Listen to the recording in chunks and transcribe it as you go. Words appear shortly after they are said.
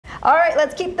All right,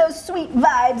 let's keep those sweet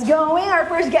vibes going. Our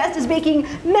first guest is making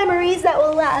memories that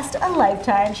will last a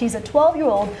lifetime. She's a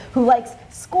 12-year-old who likes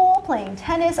school, playing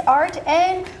tennis, art,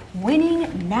 and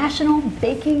winning national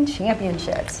baking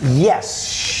championships.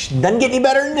 Yes, doesn't get any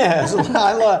better than this.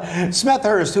 Lila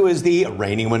Smethurst, who is the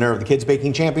reigning winner of the Kids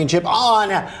Baking Championship on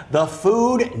the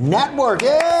Food Network. Yay!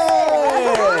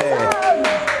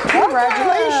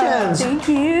 Congratulations! Thank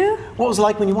you. What was it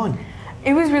like when you won?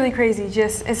 It was really crazy,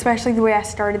 just especially the way I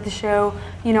started the show.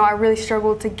 You know, I really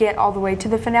struggled to get all the way to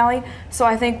the finale. So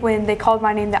I think when they called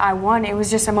my name that I won, it was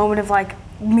just a moment of like,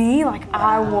 me, like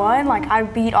I won, like I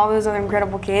beat all those other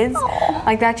incredible kids.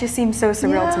 Like that just seems so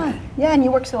surreal to me. Yeah, and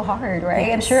you worked so hard, right?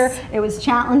 Yes. I'm sure it was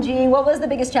challenging. What was the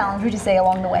biggest challenge, would you say,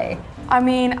 along the way? I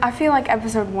mean, I feel like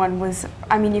episode 1 was,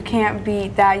 I mean, you can't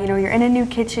beat that. You know, you're in a new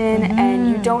kitchen and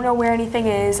you don't know where anything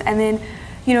is. And then,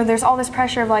 you know, there's all this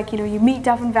pressure of like, you know, you meet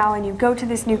Duff and Val and you go to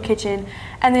this new kitchen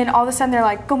and then all of a sudden they're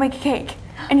like, go make a cake.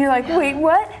 And you're like, wait,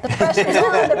 what? The pressure,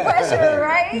 the pressure,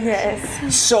 right?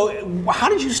 Yes. So how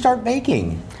did you start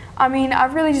baking? I mean,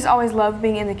 I've really just always loved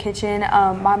being in the kitchen.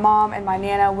 My mom and my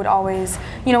Nana would always,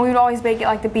 you know, we would always bake at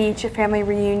like the beach at family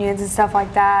reunions and stuff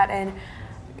like that. And,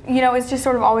 you know, it's just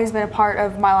sort of always been a part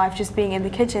of my life just being in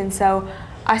the kitchen. So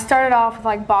I started off with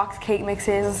like box cake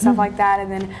mixes and stuff like that.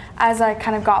 And then as I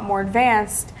kind of got more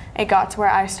advanced, it got to where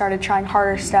I started trying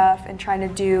harder stuff and trying to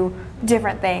do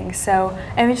different things. So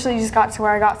eventually just got to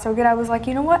where I got so good, I was like,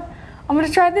 you know what? I'm going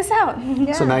to try this out.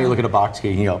 Yeah. So now you look at a box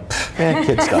cake and you go,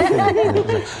 kid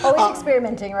stuff. Always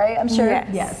experimenting, right? I'm sure.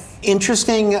 Yes.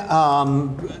 Interesting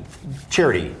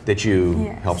charity that you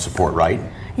help support, right?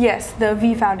 Yes, the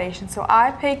V Foundation. So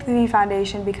I picked the V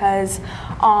Foundation because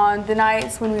on the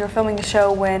nights when we were filming the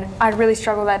show, when I really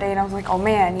struggled that day and I was like, oh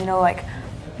man, you know, like,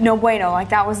 no bueno, like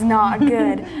that was not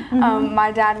good.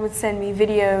 My dad would send me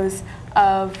videos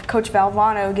of Coach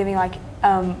Valvano giving like,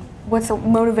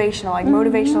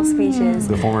 motivational speeches.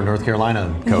 The former North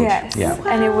Carolina coach. Yes. Yeah.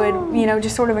 And it would, you know,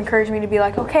 just sort of encourage me to be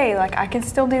like, okay, like I can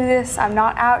still do this. I'm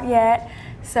not out yet.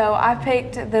 So I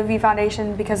picked the V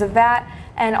Foundation because of that,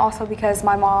 and also because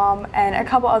my mom and a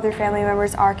couple other family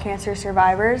members are cancer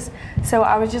survivors. So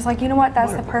I was just like, you know what,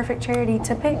 that's the perfect charity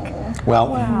to pick.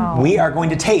 Well, we are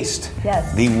going to taste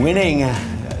the winning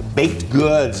baked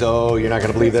goods. Oh, you're not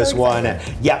going to believe this one.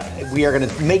 Yeah, we are going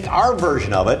to make our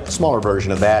version of it, smaller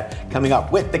version of that, coming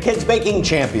up with the Kids Baking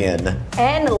Champion.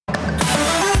 And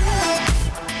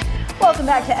welcome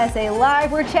back to SA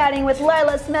Live. We're chatting with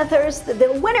Lila Smethurst,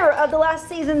 the winner of the last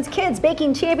season's Kids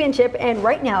Baking Championship, and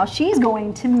right now she's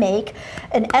going to make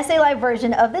an SA Live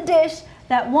version of the dish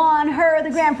that won her the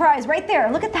grand prize right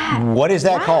there. Look at that. What is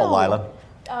that called, Lila?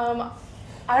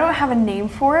 I don't have a name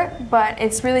for it, but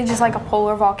it's really just like a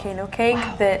polar volcano cake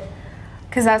that,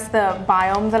 because that's the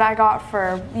biome that I got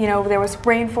for, you know, there was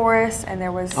rainforest and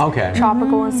there was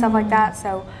tropical and stuff like that.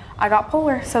 So I got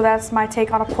polar, so that's my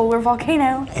take on a polar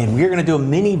volcano. And we're going to do a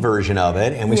mini version of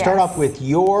it, and we start off with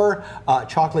your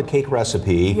chocolate cake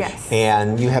recipe. Yes.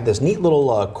 And you have this neat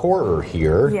little quarter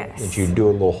here that you do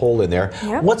a little hole in there.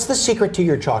 Yep. What's the secret to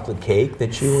your chocolate cake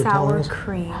that you were telling us? Sour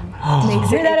cream. Makes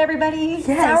hear that, everybody? Yes,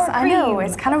 Sour cream. I know.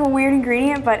 It's kind of a weird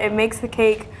ingredient, but it makes the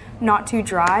cake not too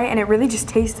dry, and it really just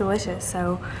tastes delicious.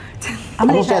 So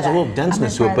almost adds a little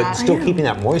denseness to it, but still keeping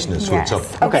that moistness to it. So,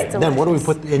 okay, then what do we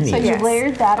put in these? So you've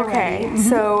layered that already. Okay,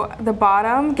 so the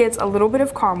bottom gets a little bit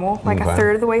of caramel, like a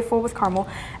third of the way full with caramel,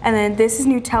 and then this is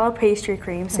Nutella pastry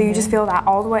cream, so you just fill that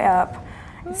all the way up.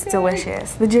 It's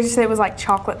delicious. The judge said it was like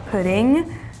chocolate pudding.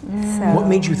 So. What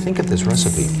made you think of this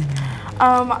recipe?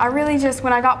 I really just,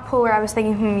 when I got polar, I was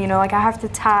thinking, you know, like I have to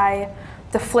tie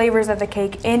the flavors of the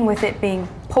cake in with it being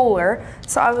polar.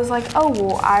 So I was like, oh,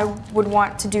 well, I would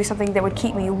want to do something that would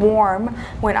keep me warm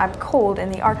when I'm cold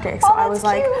in the Arctic. So I was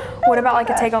like, what about like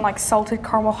a take on like salted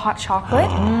caramel hot chocolate?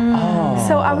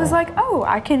 So I was like, oh,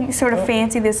 I can sort of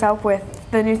fancy this up with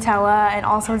the Nutella and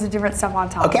all sorts of different stuff on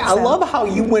top. Okay, I love how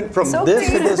you went from this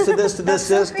to this to this to this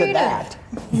to that.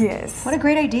 Yes. What a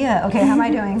great idea. Okay, how am I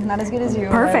doing? Not as good as you.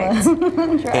 Perfect.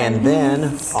 And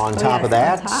then on top of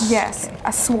that,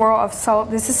 a swirl of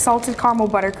salt. This is salted caramel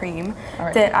buttercream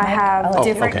that I have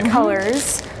different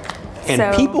colors.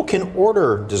 And people can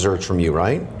order desserts from you,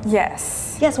 right?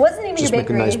 Yes. Yes, what's the name of your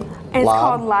bakery? Nice it's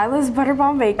called Lila's Butter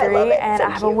Bomb Bakery, and I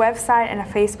have a website and a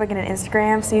Facebook and an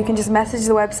Instagram, so you can just message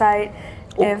the website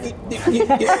if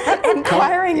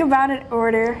inquiring about an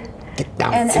order.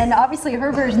 And obviously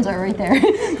her versions are right there.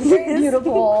 Very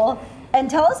beautiful. And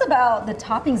tell us about the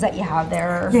toppings that you have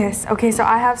there. Yes, okay, so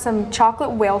I have some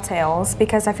chocolate whale tails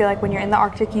because I feel like when you're in the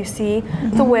Arctic you see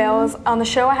the whales. On the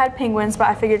show I had penguins, but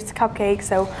I figured it's a cupcake,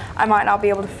 so I might not be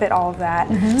able to fit all of that.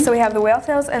 So we have the whale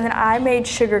tails, and then I made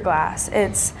sugar glass.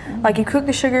 It's like you cook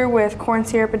the sugar with corn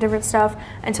syrup and different stuff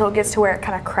until it gets to where it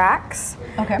kind of cracks.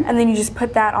 Okay. And then you just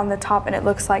put that on the top and it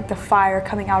looks like the fire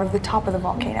coming out of the top of the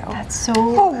volcano. That's so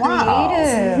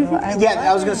creative.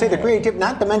 I was going to say the creative,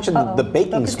 not to mention the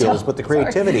baking skills, but the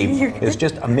creativity is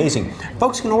just amazing.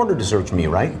 Folks can order desserts from you,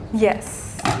 right?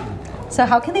 Yes. So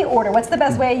how can they order? What's the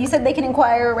best way? You said they can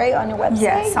inquire right on your website?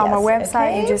 Yes, on my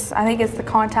website. You just, I think it's the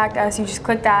contact us. You just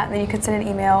click that and then you can send an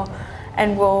email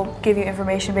and we'll give you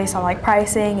information based on like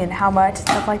pricing and how much,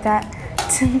 stuff like that.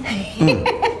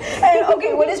 And,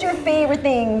 okay, what is your favorite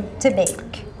thing to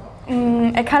bake?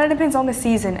 It kind of depends on the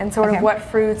season and sort of what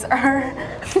fruits are.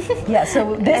 Yeah,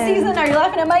 so this season, are you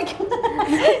laughing at Mike?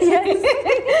 Yes.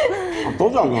 I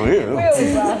told you I was going to eat it. We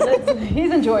always laugh.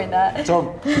 He's enjoying that.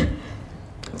 So,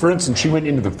 for instance, she went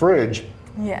into the fridge.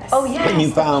 Yes. Oh, yes. And you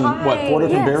found, what, 4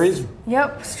 different berries?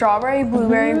 Yep, strawberry,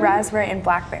 blueberry, raspberry, and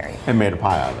blackberry. And made a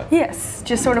pie out of it. Yes,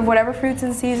 just sort of whatever fruits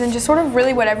in season, just sort of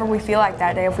really whatever we feel like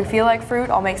that day. If we feel like fruit,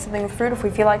 I'll make something with fruit. If we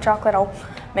feel like chocolate, I'll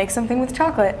make something with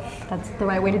chocolate. That's the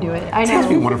right way to do it. I know. It's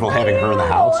be wonderful having her in the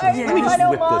house. Let me just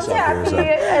whip this up here. So.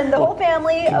 And the whole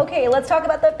family. Okay, let's talk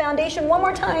about the foundation one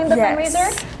more time, the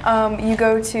fundraiser. You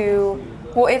go to,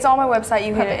 well, it's on my website.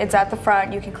 You can, it's at the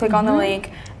front. You can click on the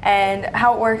link. And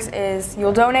how it works is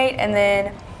you'll donate and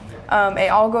then it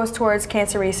all goes towards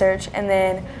cancer research, and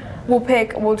then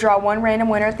we'll draw one random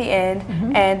winner at the end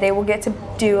and they will get to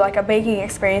do like a baking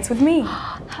experience with me.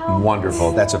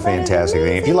 Wonderful. That's a fantastic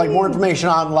thing. If you'd like more information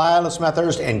on Lila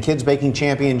Smethurst and Kids Baking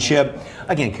Championship,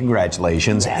 again,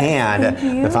 congratulations.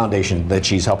 And the foundation that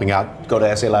she's helping out, go to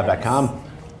SALive.com.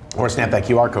 or snap that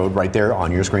QR code right there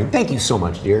on your screen. Thank you so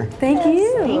much, dear. Thank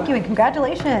you. Thank you, and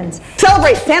congratulations.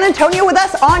 Celebrate San Antonio with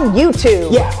us on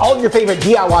YouTube. Yeah, all your favorite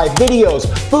DIY videos,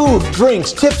 food,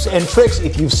 drinks, tips, and tricks.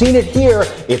 If you've seen it here,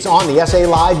 it's on the SA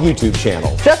Live YouTube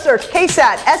channel. Just search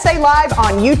KSAT SA Live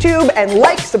on YouTube and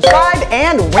like, subscribe,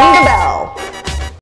 and ring the bell.